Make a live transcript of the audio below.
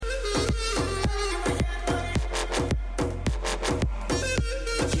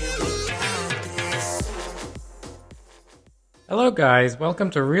Hello, guys. Welcome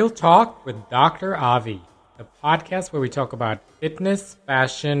to Real Talk with Dr. Avi, the podcast where we talk about fitness,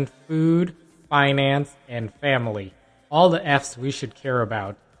 fashion, food, finance, and family. All the F's we should care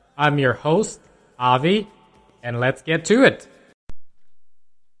about. I'm your host, Avi, and let's get to it.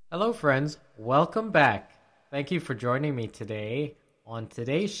 Hello, friends. Welcome back. Thank you for joining me today. On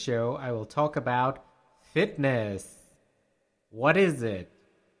today's show, I will talk about fitness. What is it?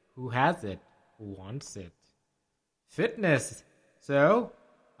 Who has it? Who wants it? Fitness. So,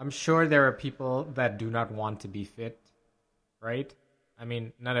 I'm sure there are people that do not want to be fit, right? I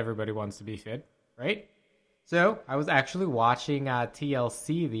mean, not everybody wants to be fit, right? So, I was actually watching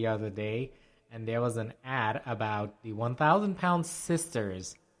TLC the other day, and there was an ad about the 1,000-pound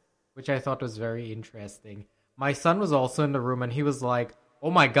sisters, which I thought was very interesting. My son was also in the room, and he was like,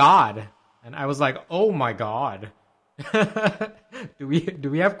 "Oh my God." And I was like, "Oh my God." Do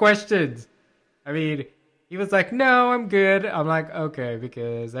we have questions? I mean, he was like, "No, I'm good." I'm like, okay,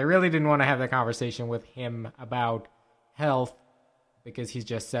 because I really didn't want to have that conversation with him about health because he's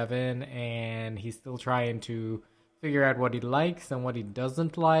just 7 and he's still trying to figure out what he likes and what he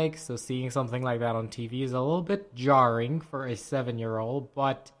doesn't like. So seeing something like that on TV is a little bit jarring for a 7-year-old.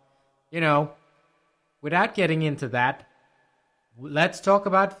 But, without getting into that, let's talk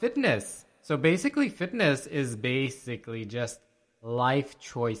about fitness. So basically, fitness is basically just life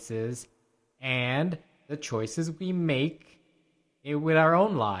choices and the choices we make with our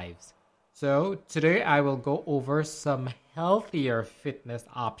own lives. So today I will go over some healthier fitness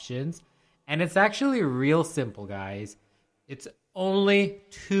options, and it's actually real simple, guys. It's only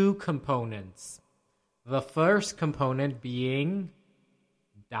 2 components. The first component being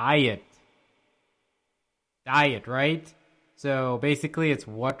diet. Diet, right? So basically it's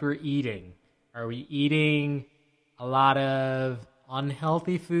what we're eating. Are we eating a lot of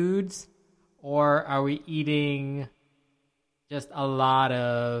unhealthy foods? Or are we eating just a lot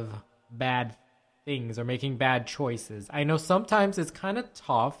of bad things or making bad choices? I know sometimes it's kind of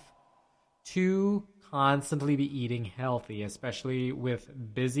tough to constantly be eating healthy, especially with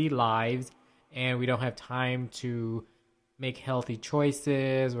busy lives, and we don't have time to make healthy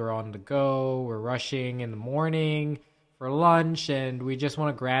choices. We're on the go, we're rushing in the morning for lunch, and we just want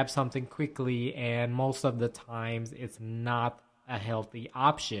to grab something quickly, and most of the times it's not a healthy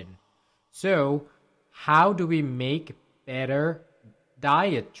option. So, how do we make better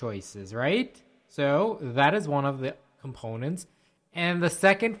diet choices, right? So, that is one of the components. And the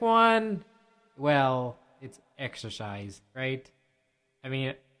second one, well, it's exercise, right? I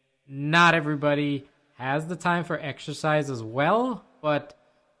mean, not everybody has the time for exercise as well, but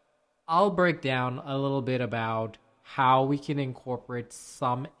I'll break down a little bit about how we can incorporate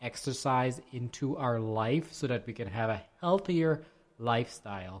some exercise into our life so that we can have a healthier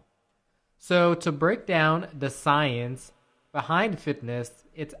lifestyle. So to break down the science behind fitness,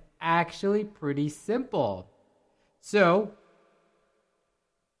 it's actually pretty simple. So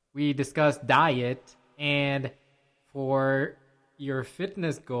we discussed diet, and for your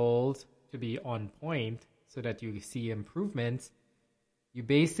fitness goals to be on point so that you see improvements, you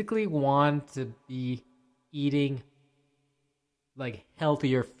basically want to be eating like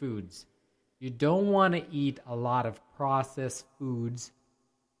healthier foods. You don't want to eat a lot of processed foods,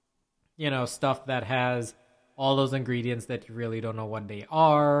 stuff that has all those ingredients that you really don't know what they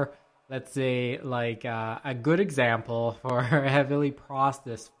are. Let's say like a good example for heavily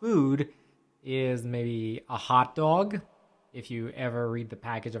processed food is maybe a hot dog. If you ever read the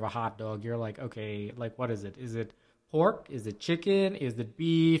package of a hot dog, you're like, okay, like what is it? Is it pork? Is it chicken? Is it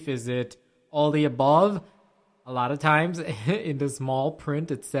beef? Is it all the above? A lot of times in the small print,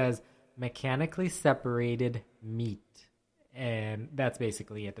 it says mechanically separated meat. And that's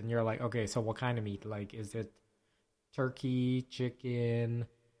basically it. And you're like, okay, so what kind of meat? Like, is it turkey, chicken,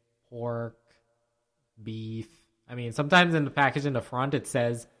 pork, beef? I mean, sometimes in the package in the front, it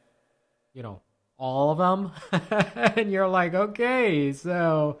says, all of them. And you're like, okay,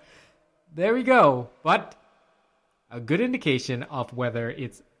 so there we go. But a good indication of whether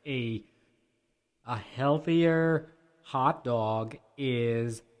it's a healthier hot dog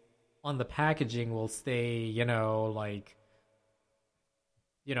is on the packaging will say,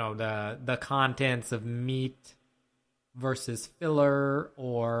 the contents of meat versus filler,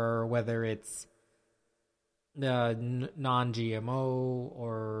 or whether it's non-GMO,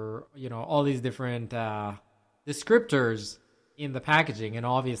 or all these different descriptors in the packaging. And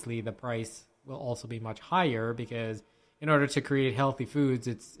obviously the price will also be much higher because in order to create healthy foods,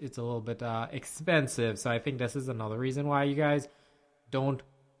 it's a little bit expensive. So I think this is another reason why you guys don't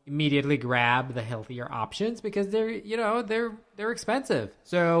immediately grab the healthier options, because they're expensive.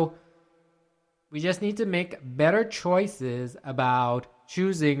 So We just need to make better choices about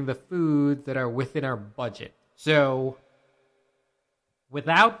choosing the foods that are within our budget. So,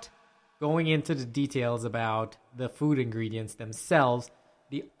 without going into the details about the food ingredients themselves,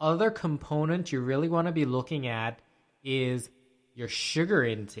 the other component you really want to be looking at is your sugar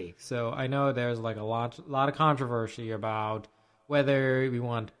intake. So I know there's like a lot of controversy about whether we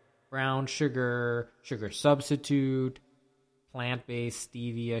want brown sugar, sugar substitute, plant-based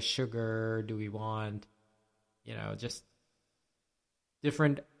stevia sugar. Do we want, just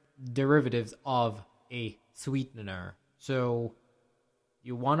different derivatives of a sweetener? So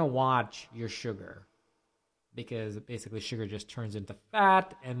you want to watch your sugar, because basically sugar just turns into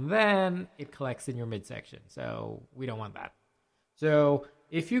fat and then it collects in your midsection. So we don't want that. So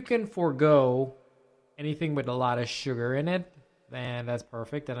if you can forego anything with a lot of sugar in it, then that's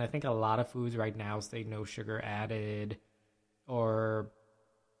perfect. And I think a lot of foods right now say no sugar added, or,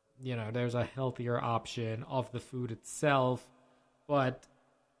 there's a healthier option of the food itself. But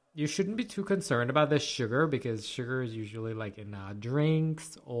you shouldn't be too concerned about the sugar, because sugar is usually like in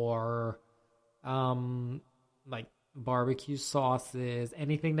drinks or like barbecue sauces,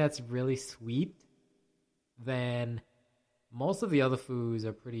 anything that's really sweet. Then most of the other foods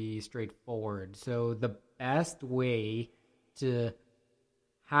are pretty straightforward. So the best way to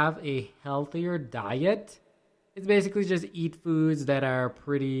have a healthier diet is basically just eat foods that are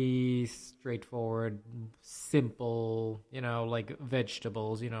pretty straightforward, simple, like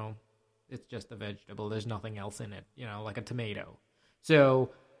vegetables, it's just a vegetable. There's nothing else in it, like a tomato.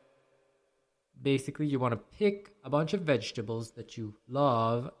 So basically you want to pick a bunch of vegetables that you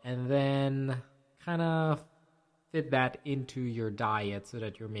love and then kind of fit that into your diet so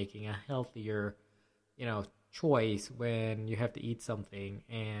that you're making a healthier, choice when you have to eat something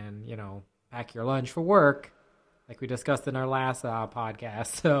and, pack your lunch for work, like we discussed in our last podcast.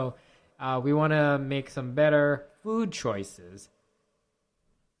 So we want to make some better food choices.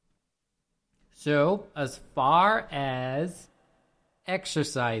 So as far as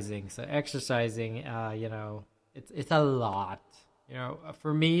exercising, it's a lot.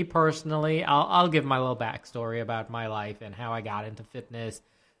 For me personally, I'll give my little backstory about my life and how I got into fitness.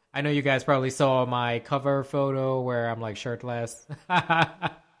 I know you guys probably saw my cover photo where I'm like shirtless.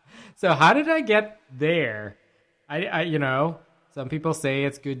 So how did I get there? I some people say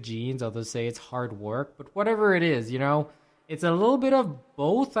it's good genes, others say it's hard work, but whatever it is, it's a little bit of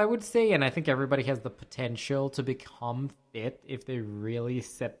both, I would say, and I think everybody has the potential to become fit if they really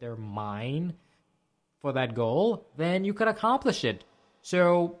set their mind for that goal. Then you could accomplish it.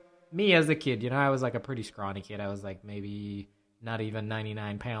 So me as a kid, I was like a pretty scrawny kid. I was like maybe not even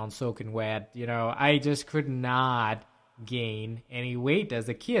 99 pounds soaking wet. I just could not gain any weight as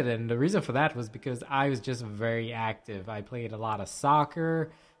a kid. And the reason for that was because I was just very active. I played a lot of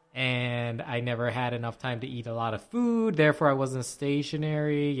soccer and I never had enough time to eat a lot of food. Therefore, I wasn't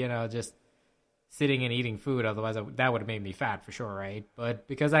stationary, just sitting and eating food. Otherwise, that would have made me fat for sure, right? But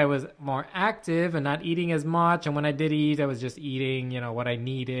because I was more active and not eating as much, and when I did eat, I was just eating, what I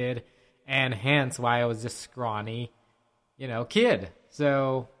needed, and hence why I was just scrawny, kid.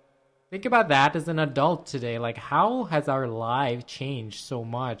 So think about that as an adult today. Like, how has our life changed so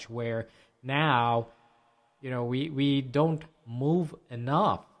much where now, we don't move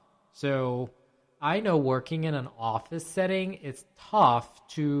enough? So I know working in an office setting, it's tough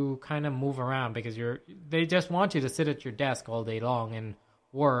to kind of move around because they just want you to sit at your desk all day long and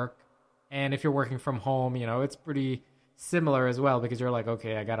work. And if you're working from home, it's pretty similar as well, because you're like,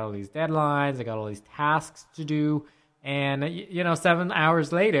 okay, I got all these deadlines, I got all these tasks to do. And, 7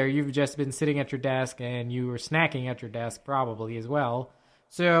 hours later, you've just been sitting at your desk and you were snacking at your desk probably as well.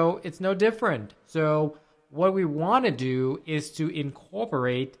 So it's no different. So what we want to do is to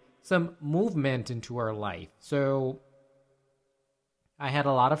incorporate some movement into our life. So I had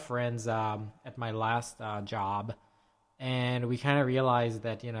a lot of friends at my last job, and we kind of realized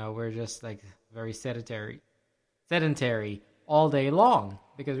that, we're just like very sedentary all day long,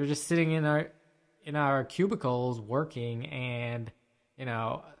 because we're just sitting in our cubicles working, and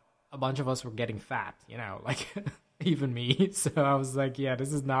a bunch of us were getting fat, like even me. So I was like, yeah,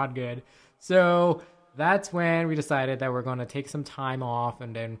 this is not good. So that's when we decided that we're going to take some time off,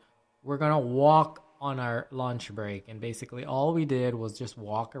 and then we're going to walk on our lunch break. And basically all we did was just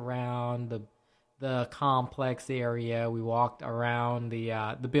walk around the complex area. We walked around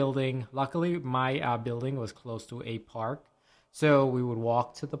the building. Luckily, my building was close to a park. So we would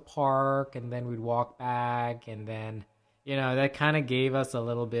walk to the park, and then we'd walk back. And then, that kind of gave us a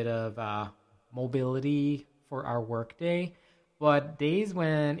little bit of mobility for our work day. But days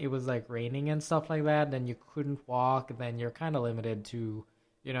when it was like raining and stuff like that, then you couldn't walk. Then you're kind of limited to,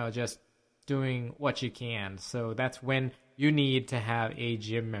 just doing what you can. So that's when you need to have a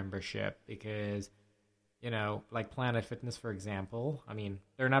gym membership because, like Planet Fitness, for example, I mean,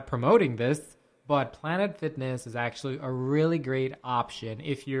 they're not promoting this, but Planet Fitness is actually a really great option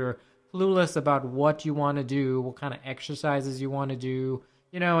if you're clueless about what you want to do, what kind of exercises you want to do,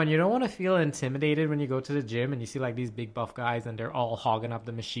 and you don't want to feel intimidated when you go to the gym and you see like these big buff guys and they're all hogging up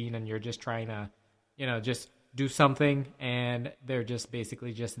the machine and you're just trying to, just do something and they're just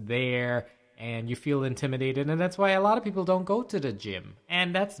basically just there and you feel intimidated. And that's why a lot of people don't go to the gym.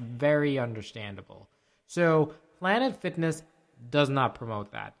 And that's very understandable. So Planet Fitness does not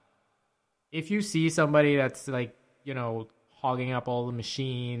promote that. If you see somebody that's like, hogging up all the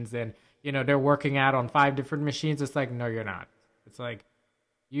machines and, they're working out on 5 different machines, it's like, no, you're not. It's like,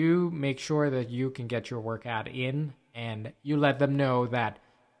 you make sure that you can get your workout in and you let them know that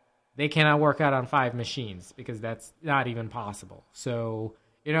they cannot work out on 5 machines because that's not even possible. So,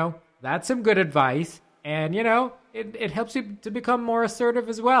 that's some good advice. And, it helps you to become more assertive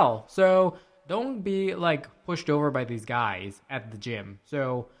as well. So don't be like pushed over by these guys at the gym.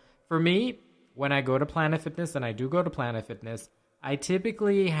 So for me, when I go to Planet Fitness, and I do go to Planet Fitness, I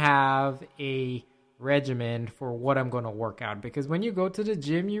typically have a regimen for what I'm going to work out. Because when you go to the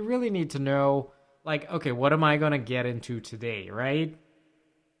gym, you really need to know, like, okay, what am I going to get into today, right?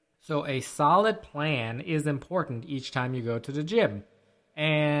 So a solid plan is important each time you go to the gym.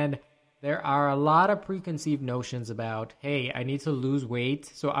 And there are a lot of preconceived notions about, hey, I need to lose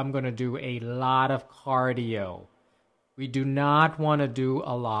weight, so I'm going to do a lot of cardio. We do not want to do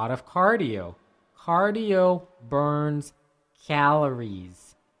a lot of cardio. Cardio burns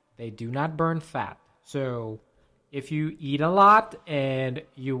calories. They do not burn fat. So if you eat a lot and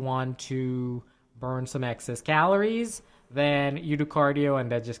you want to burn some excess calories, then you do cardio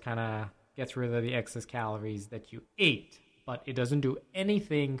and that just kind of gets rid of the excess calories that you ate. But it doesn't do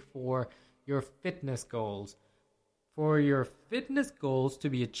anything for your fitness goals. For your fitness goals to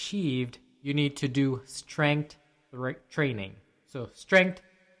be achieved, you need to do strength training. So strength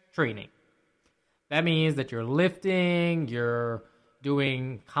training. That means that you're lifting, you're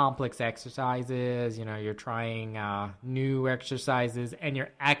doing complex exercises, you're trying new exercises, and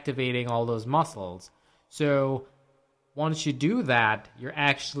you're activating all those muscles. So once you do that, you're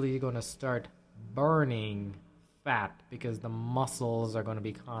actually going to start burning fat because the muscles are going to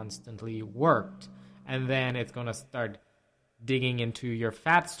be constantly worked. And then it's going to start digging into your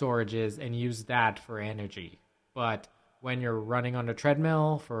fat storages and use that for energy. But when you're running on the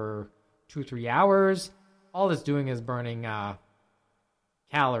treadmill for 2-3 hours, all it's doing is burning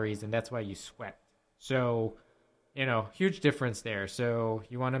calories, and that's why you sweat. So, huge difference there. So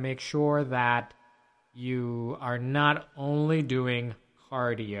you want to make sure that you are not only doing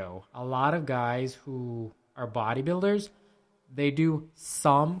cardio. A lot of guys who are bodybuilders, they do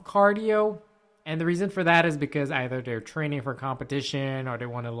some cardio. And the reason for that is because either they're training for competition or they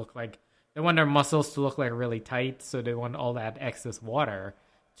want their muscles to look like really tight. So they want all that excess water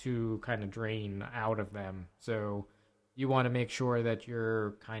to kind of drain out of them. So you want to make sure that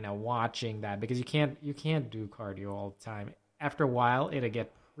you're kind of watching that because you can't do cardio all the time. After a while, it'll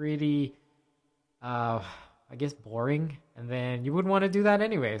get pretty, boring. And then you wouldn't want to do that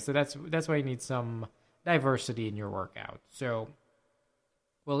anyway. So that's why you need some diversity in your workout. So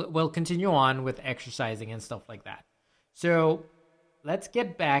we'll continue on with exercising and stuff like that. So let's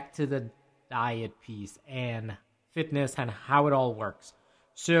get back to the diet piece and fitness and how it all works.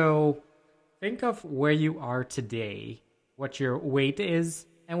 So think of where you are today, what your weight is,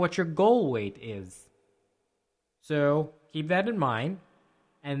 and what your goal weight is. So keep that in mind.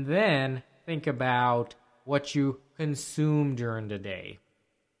 And then think about what you consume during the day.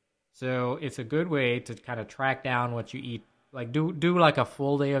 So it's a good way to kind of track down what you eat. Like do like a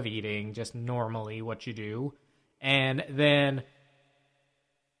full day of eating, just normally what you do. And then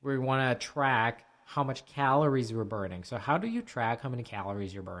we want to track how much calories we're burning. So how do you track how many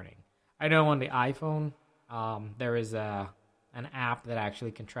calories you're burning? I know on the iPhone, there is an app that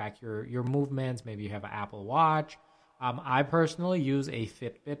actually can track your movements. Maybe you have an Apple Watch. I personally use a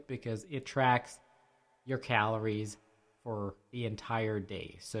Fitbit because it tracks your calories for the entire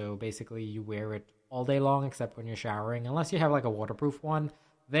day. So basically you wear it all day long except when you're showering. Unless you have like a waterproof one,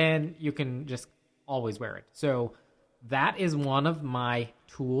 then you can just always wear it. So that is one of my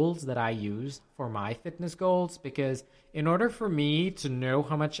tools that I use for my fitness goals, because in order for me to know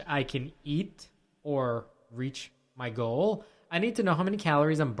how much I can eat or reach my goal, I need to know how many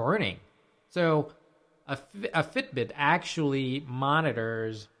calories I'm burning. So a Fitbit actually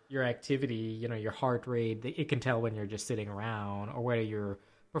monitors your activity, your heart rate. It can tell when you're just sitting around or whether you're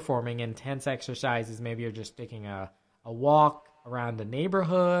performing intense exercises. Maybe you're just taking a walk around the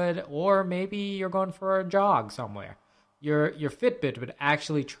neighborhood, or maybe you're going for a jog somewhere. Your Fitbit would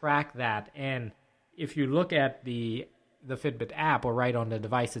actually track that, and if you look at the Fitbit app or right on the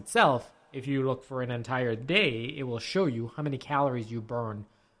device itself, if you look for an entire day, it will show you how many calories you burn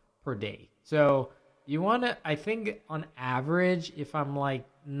per day. So you want to, I think on average, if I'm like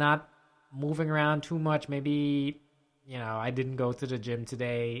not moving around too much, maybe, I didn't go to the gym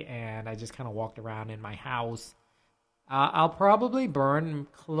today and I just kind of walked around in my house, I'll probably burn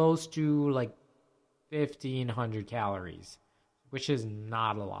close to like 1,500 calories, which is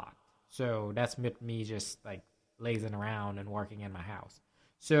not a lot. So that's me just like lazing around and working in my house.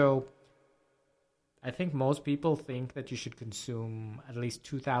 So I think most people think that you should consume at least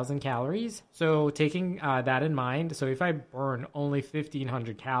 2,000 calories. So taking that in mind, so if I burn only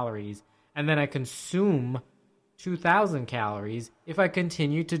 1,500 calories and then I consume 2,000 calories, if I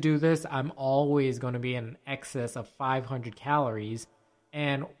continue to do this, I'm always going to be in excess of 500 calories.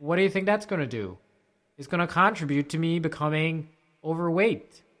 And what do you think that's going to do? It's going to contribute to me becoming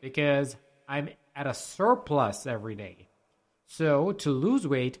overweight because I'm at a surplus every day. So to lose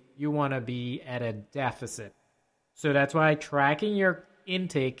weight, you want to be at a deficit. So that's why tracking your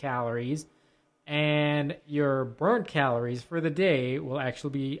intake calories and your burnt calories for the day will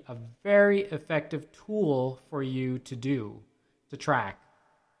actually be a very effective tool for you to track.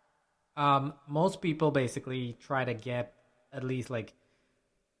 Most people basically try to get at least like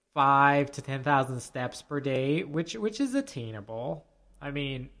 5 to 10,000 steps per day, which is attainable. I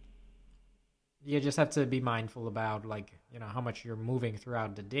mean, you just have to be mindful about how much you're moving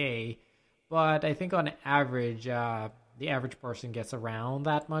throughout the day. But I think on average, the average person gets around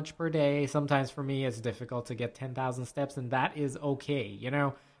that much per day. Sometimes for me, it's difficult to get 10,000 steps, and that is okay.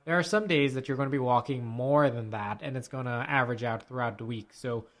 There are some days that you're going to be walking more than that, and it's going to average out throughout the week.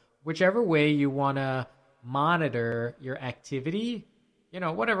 So whichever way you want to monitor your activity,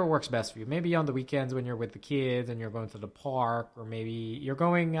 whatever works best for you. Maybe on the weekends when you're with the kids and you're going to the park, or maybe you're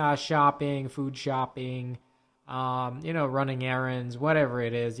going shopping, food shopping, running errands, whatever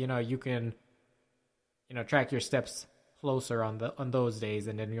it is, you can, track your steps closer on those days,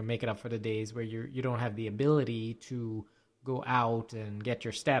 and then you'll make it up for the days where you don't have the ability to go out and get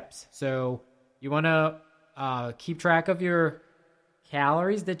your steps. So you want to keep track of your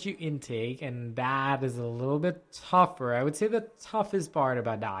calories that you intake, and that is a little bit tougher. I would say the toughest part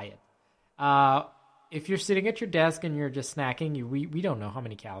about diet. If you're sitting at your desk and you're just snacking, we don't know how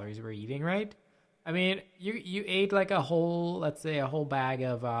many calories we're eating, right? I mean, you ate like let's say a whole bag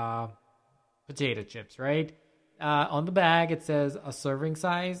of potato chips, right? On the bag, it says a serving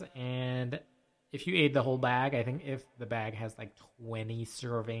size, and if you ate the whole bag, I think if the bag has like 20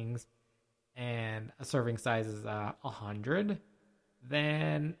 servings and a serving size is 100,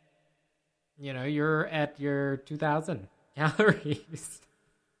 then, you're at your 2,000 calories.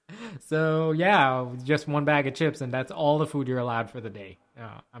 So, yeah, just one bag of chips, and that's all the food you're allowed for the day.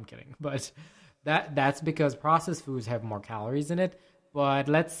 I'm kidding. But that's because processed foods have more calories in it. But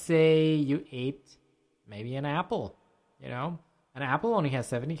let's say you ate maybe an apple, An apple only has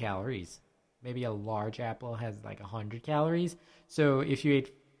 70 calories. Maybe a large apple has like 100 calories. So if you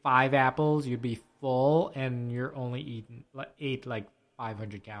ate 5 apples, you'd be full, and you're only ate like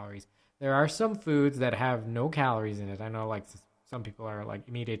 500 calories. There are some foods that have no calories in it. I know like some people are like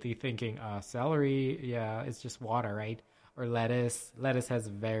immediately thinking celery, yeah, it's just water, right? Or lettuce has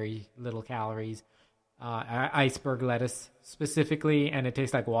very little calories. Iceberg lettuce specifically, and it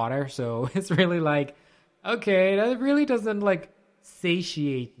tastes like water. So it's really like, okay, that really doesn't like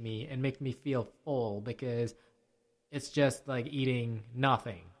satiate me and make me feel full, because it's just like eating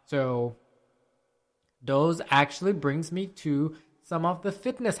nothing. So those actually brings me to some of the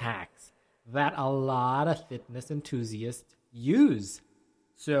fitness hacks that a lot of fitness enthusiasts use.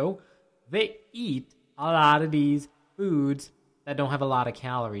 So they eat a lot of these foods that don't have a lot of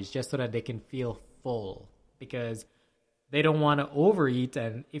calories just so that they can feel full, because they don't want to overeat.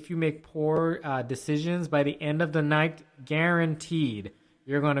 And if you make poor decisions, by the end of the night, guaranteed,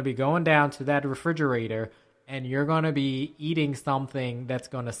 you're going to be going down to that refrigerator and you're going to be eating something that's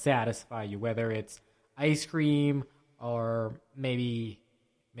going to satisfy you, whether it's ice cream or maybe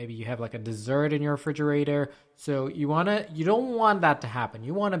you have like a dessert in your refrigerator. So you don't want that to happen.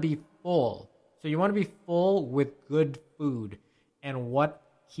 You want to be full. So you want to be full with good food. And what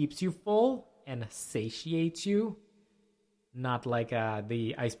keeps you full and satiates you, not like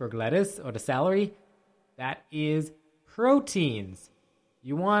the iceberg lettuce or the celery, that is proteins.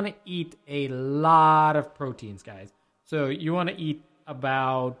 You want to eat a lot of proteins, guys. So you want to eat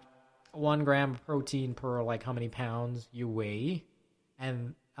about 1 gram of protein per like how many pounds you weigh.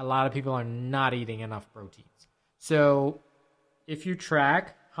 And a lot of people are not eating enough proteins. So if you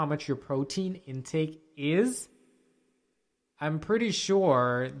track how much your protein intake is, I'm pretty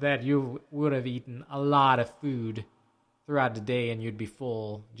sure that you would have eaten a lot of food throughout the day and you'd be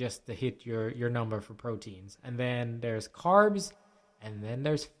full just to hit your number for proteins. And then there's carbs and then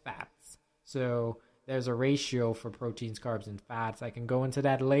there's fats. So there's a ratio for proteins, carbs, and fats. I can go into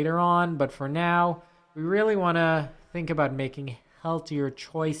that later on, but for now, we really want to think about making healthier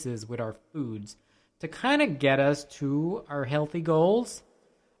choices with our foods to kind of get us to our healthy goals.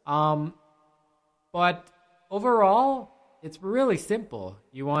 But overall, it's really simple.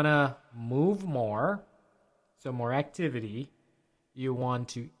 You want to move more, so more activity. You want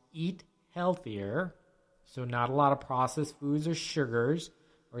to eat healthier, so not a lot of processed foods or sugars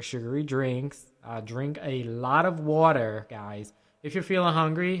or sugary drinks. Drink a lot of water, guys. If you're feeling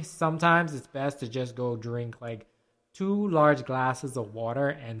hungry, sometimes it's best to just go drink like 2 large glasses of water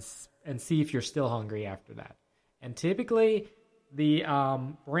and see if you're still hungry after that. And typically, the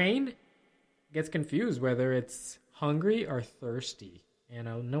brain gets confused whether it's hungry or thirsty. And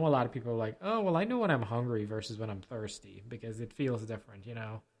I know a lot of people are like, oh, well, I know when I'm hungry versus when I'm thirsty because it feels different,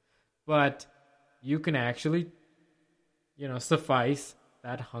 But you can actually, suffice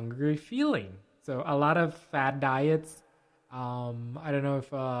that hungry feeling. So a lot of fad diets, I don't know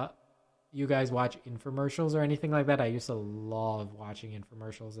if you guys watch infomercials or anything like that. I used to love watching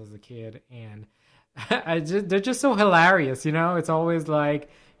infomercials as a kid, and they're just so hilarious, It's always like,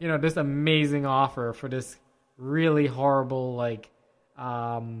 this amazing offer for this really horrible,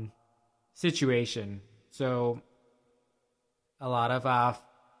 situation. So a lot of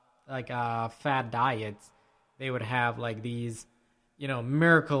fad diets, they would have like these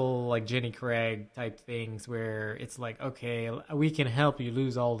miracle like Jenny Craig type things where it's like, okay, we can help you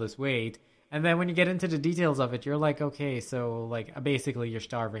lose all this weight. And then when you get into the details of it, you're like, okay, so like basically you're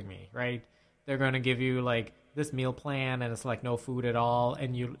starving me, right? They're going to give you like this meal plan and it's like no food at all.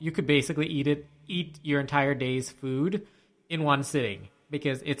 And you could basically eat your entire day's food in one sitting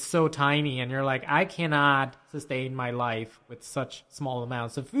because it's so tiny. And you're like, I cannot sustain my life with such small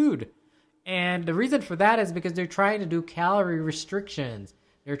amounts of food. And the reason for that is because they're trying to do calorie restrictions.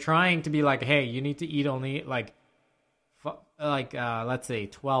 They're trying to be like, hey, you need to eat only let's say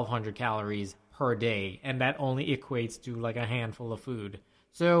 1,200 calories per day. And that only equates to like a handful of food.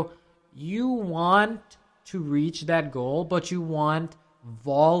 So you want to reach that goal, but you want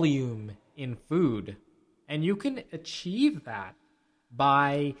volume in food. And you can achieve that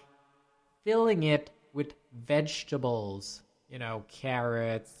by filling it with vegetables,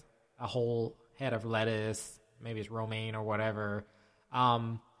 carrots, a whole head of lettuce, maybe it's romaine or whatever.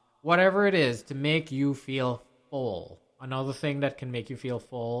 Whatever it is to make you feel full. Another thing that can make you feel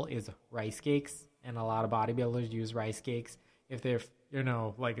full is rice cakes. And a lot of bodybuilders use rice cakes if they're,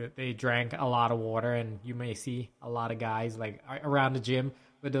 they drank a lot of water. And you may see a lot of guys like around the gym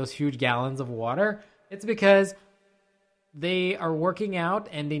with those huge gallons of water. It's because they are working out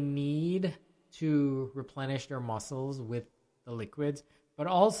and they need to replenish their muscles with the liquids. But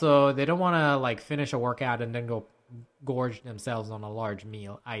also, they don't want to finish a workout and then go gorge themselves on a large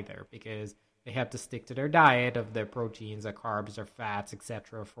meal either, because they have to stick to their diet of their proteins, their carbs, their fats,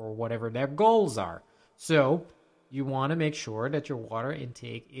 etc. for whatever their goals are. So you want to make sure that your water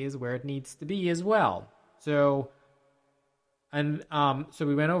intake is where it needs to be as well. So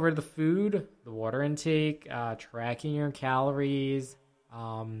we went over the food, the water intake, tracking your calories,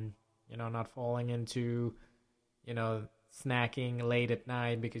 not falling into, snacking late at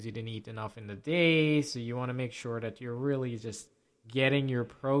night because you didn't eat enough in the day. So you want to make sure that you're really just getting your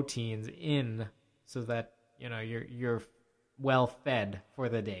proteins in so that, you're well fed for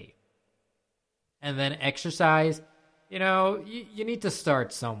the day. And then exercise, you need to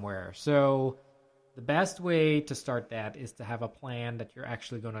start somewhere. So the best way to start that is to have a plan that you're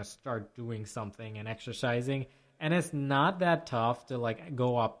actually going to start doing something and exercising. And it's not that tough to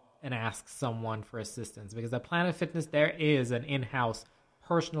go up and ask someone for assistance, because at Planet Fitness there is an in-house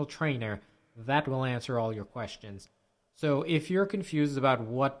personal trainer that will answer all your questions. So if you're confused about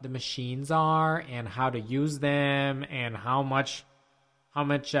what the machines are and how to use them and how much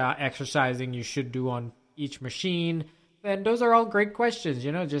exercising you should do on each machine, then those are all great questions.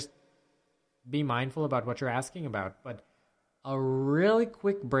 Just be mindful about what you're asking about. But a really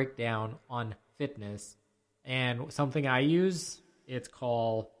quick breakdown on fitness, and something I use, it's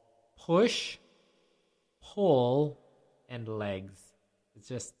called push, pull, and legs. It's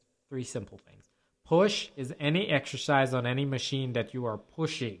just 3 simple things. Push is any exercise on any machine that you are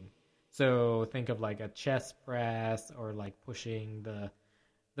pushing. So think of like a chest press or like pushing the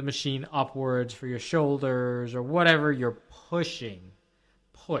machine upwards for your shoulders or whatever you're pushing.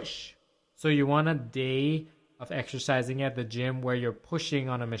 Push. So you want a day of exercising at the gym where you're pushing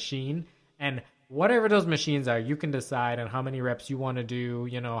on a machine, and whatever those machines are, you can decide on how many reps you want to do,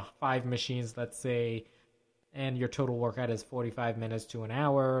 5 machines, let's say, and your total workout is 45 minutes to an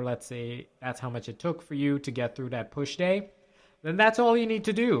hour. Let's say that's how much it took for you to get through that push day. Then that's all you need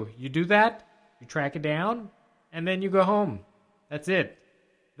to do. You do that, you track it down, and then you go home. That's it.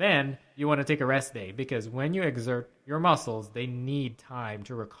 Then you want to take a rest day, because when you exert your muscles, they need time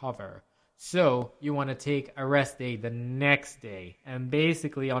to recover. So you want to take a rest day the next day. And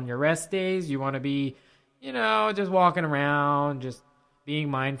basically on your rest days, you want to be, just walking around, just being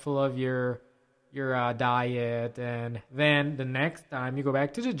mindful of your diet. And then the next time you go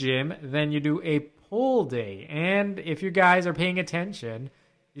back to the gym, then you do a pull day. And if you guys are paying attention,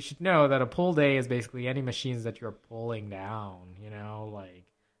 you should know that a pull day is basically any machines that you're pulling down, like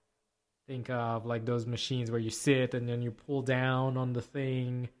think of like those machines where you sit and then you pull down on the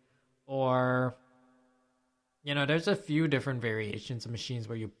thing. Or, there's a few different variations of machines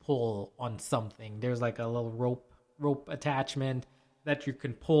where you pull on something. There's like a little rope attachment that you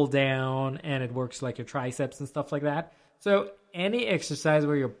can pull down, and it works like your triceps and stuff like that. So any exercise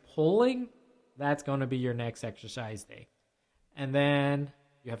where you're pulling, that's going to be your next exercise day. And then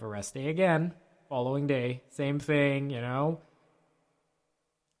you have a rest day again, following day, same thing,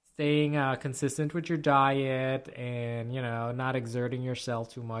 staying consistent with your diet and, not exerting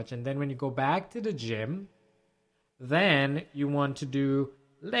yourself too much. And then when you go back to the gym, then you want to do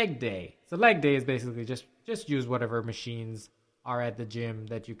leg day. So leg day is basically just use whatever machines are at the gym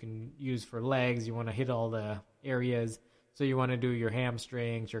that you can use for legs. You want to hit all the areas. So you want to do your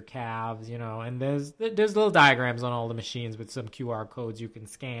hamstrings, your calves, and there's little diagrams on all the machines with some QR codes you can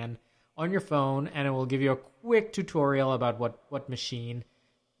scan on your phone, and it will give you a quick tutorial about what machine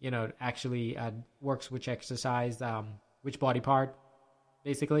actually works which exercise, which body part,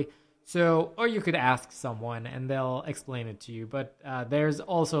 basically. So, or you could ask someone and they'll explain it to you. But there's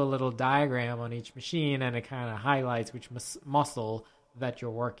also a little diagram on each machine, and it kind of highlights which muscle that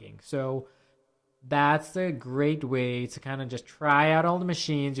you're working. So that's a great way to kind of just try out all the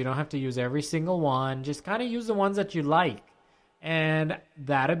machines. You don't have to use every single one. Just kind of use the ones that you like. And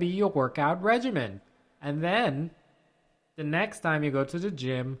that'll be your workout regimen. And then the next time you go to the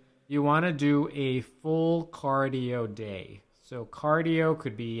gym, you want to do a full cardio day. So cardio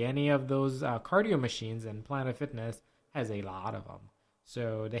could be any of those cardio machines, and Planet Fitness has a lot of them.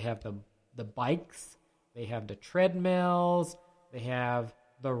 So they have the bikes, they have the treadmills, they have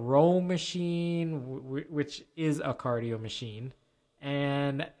the row machine, which is a cardio machine,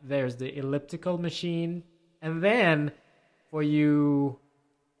 and there's the elliptical machine. And then for you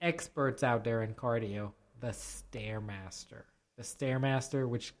experts out there in cardio, the Stairmaster. The Stairmaster,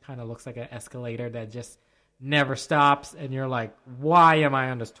 which kind of looks like an escalator that just never stops, and you're like, why am I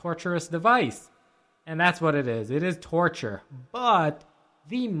on this torturous device? And that's what it is. It is torture, but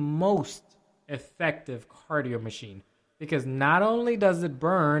the most effective cardio machine, because not only does it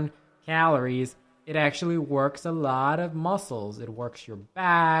burn calories, it actually works a lot of muscles. It works your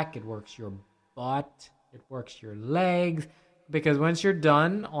back, it works your butt, it works your legs, because once you're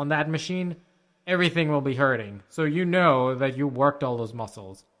done on that machine, everything will be hurting. So you know that you worked all those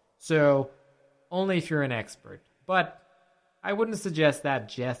muscles. So only if you're an expert. But I wouldn't suggest that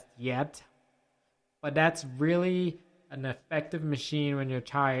just yet. But that's really an effective machine when you're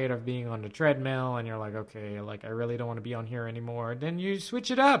tired of being on the treadmill and you're like, okay, like I really don't want to be on here anymore. Then you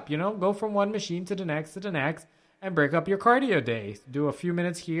switch it up, go from one machine to the next and break up your cardio days. Do a few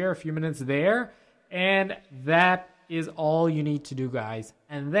minutes here, a few minutes there. And that is all you need to do, guys.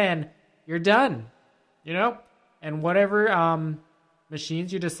 And then you're done, and whatever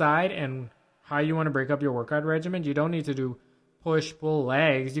machines you decide and how you want to break up your workout regimen, you don't need to do push, pull,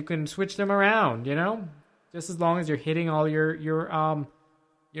 legs. You can switch them around, just as long as you're hitting all your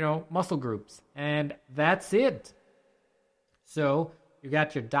muscle groups. And that's it. So you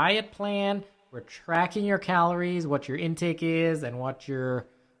got your diet plan. We're tracking your calories, what your intake is, and what you're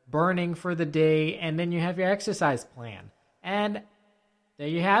burning for the day. And then you have your exercise plan. And there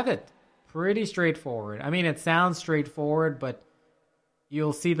you have it. Pretty straightforward. I mean, it sounds straightforward, but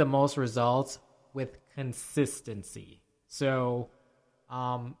you'll see the most results with consistency. So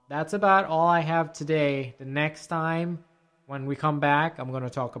that's about all I have today. The next time when we come back, I'm going to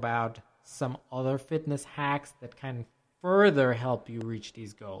talk about some other fitness hacks that can further help you reach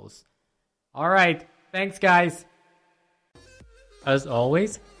these goals. All right. Thanks, guys. As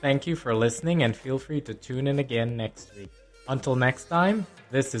always, thank you for listening, and feel free to tune in again next week. Until next time,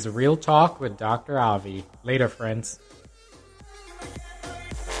 this is Real Talk with Dr. Avi. Later, friends.